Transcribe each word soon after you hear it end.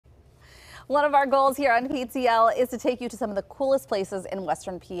One of our goals here on PTL is to take you to some of the coolest places in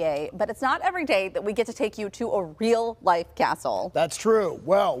Western PA, but it's not every day that we get to take you to a real-life castle. That's true.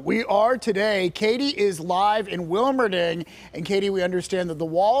 Well, we are today. Katie is live in Wilmerding, and Katie, we understand that the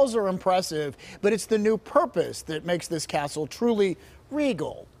walls are impressive, but it's the new purpose that makes this castle truly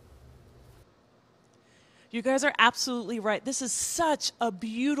regal. You guys are absolutely right. This is such a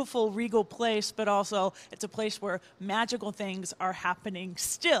beautiful, regal place, but also it's a place where magical things are happening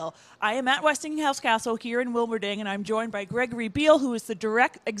still. I am at Westinghouse Castle here in Wilmerding, and I'm joined by Gregory Beal, who is the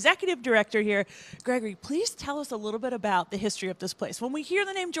executive director here. Gregory, please tell us a little bit about the history of this place. When we hear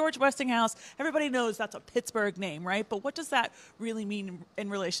the name George Westinghouse, everybody knows that's a Pittsburgh name, right? But what does that really mean in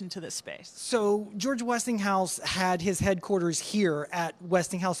relation to this space? So George Westinghouse had his headquarters here at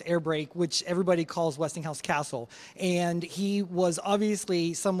Westinghouse Air Brake, which everybody calls Westinghouse Castle, and he was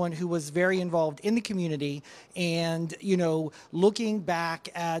obviously someone who was very involved in the community, and looking back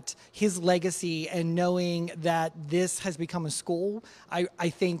at his legacy and knowing that this has become a school, I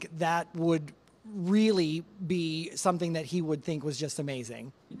think that would really be something that he would think was just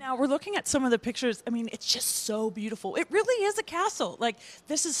amazing. Now we're looking at some of the pictures. I mean, it's just so beautiful. It really is a castle. Like,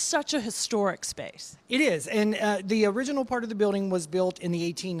 this is such a historic space. It is, and the original part of the building was built in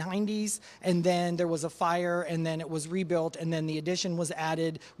the 1890s, and then there was a fire, and then it was rebuilt, and then the addition was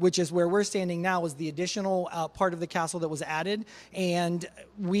added, which is where we're standing now, is the additional part of the castle that was added. And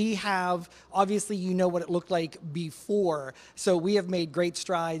we have, obviously, what it looked like before, so we have made great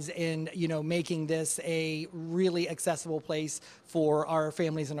strides in making this a really accessible place for our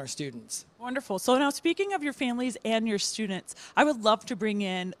families and our students. Wonderful. So now, speaking of your families and your students, I would love to bring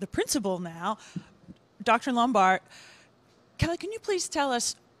in the principal now, Dr. Lombard. Kelly, can you please tell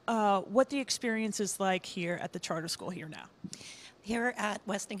us what the experience is like here at the charter school here now? Here at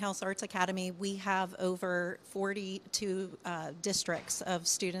Westinghouse Arts Academy, we have over 42 districts of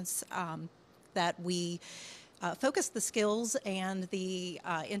students that we focus the skills and the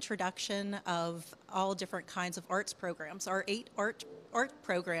introduction of all different kinds of arts programs. Our 8 art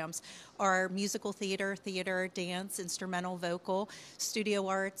programs are musical theater, dance, instrumental, vocal, studio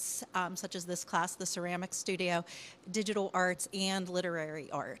arts, such as this class, the ceramic studio, digital arts, and literary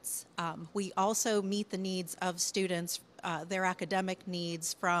arts. We also meet the needs of students, their academic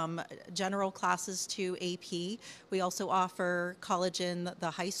needs, from general classes to AP. We also offer college and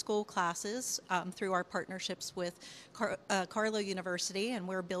the high school classes through our partnerships with Carlow University, and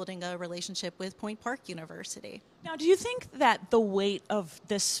we're building a relationship with Point Park University. Now, do you think that the weight of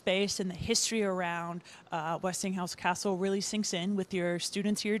this space and the history around Westinghouse Castle really sinks in with your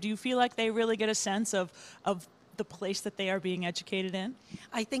students here? Do you feel like they really get a sense of the place that they are being educated in?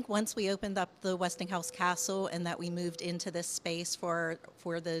 I think once we opened up the Westinghouse Castle and that we moved into this space for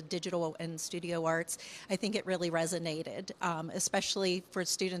the digital and studio arts, I think it really resonated, especially for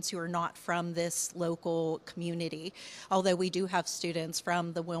students who are not from this local community, although we do have students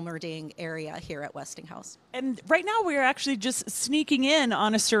from the Wilmerding area here at Westinghouse. And right now we're actually just sneaking in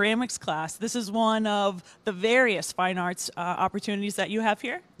on a ceramics class. This is one of the various fine arts opportunities that you have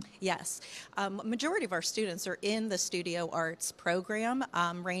here? Yes. Majority of our students are in the studio arts program,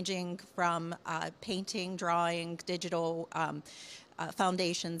 ranging from painting, drawing, digital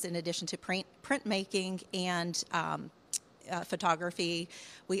foundations, in addition to printmaking and photography.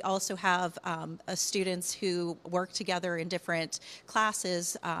 We also have students who work together in different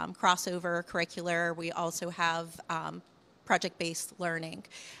classes, crossover, curricular. We also have project-based learning.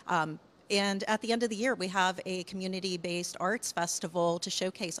 And at the end of the year, we have a community-based arts festival to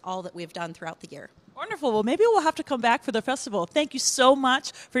showcase all that we've done throughout the year. Wonderful. Well, maybe we'll have to come back for the festival. Thank you so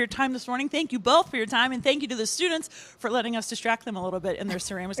much for your time this morning. Thank you both for your time, and thank you to the students for letting us distract them a little bit in their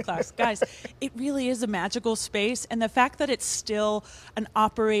ceramics class. Guys, it really is a magical space, and the fact that it's still an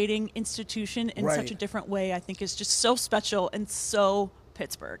operating institution in such a different way, I think, is just so special and so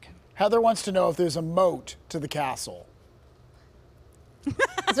Pittsburgh. Heather wants to know if there's a moat to the castle.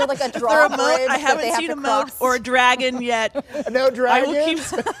 Is there like a drawbridge? I haven't seen a moat or a dragon yet. No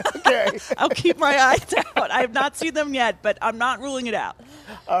dragons? Okay. I'll keep my eyes out. I have not seen them yet, but I'm not ruling it out.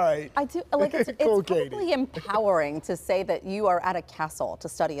 All right. I do like it's Cool, probably empowering to say that you are at a castle to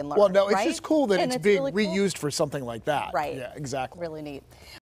study and learn. Well, no, it's right? just cool that it's being really cool. reused for something like that. Right. Yeah, exactly. Really neat.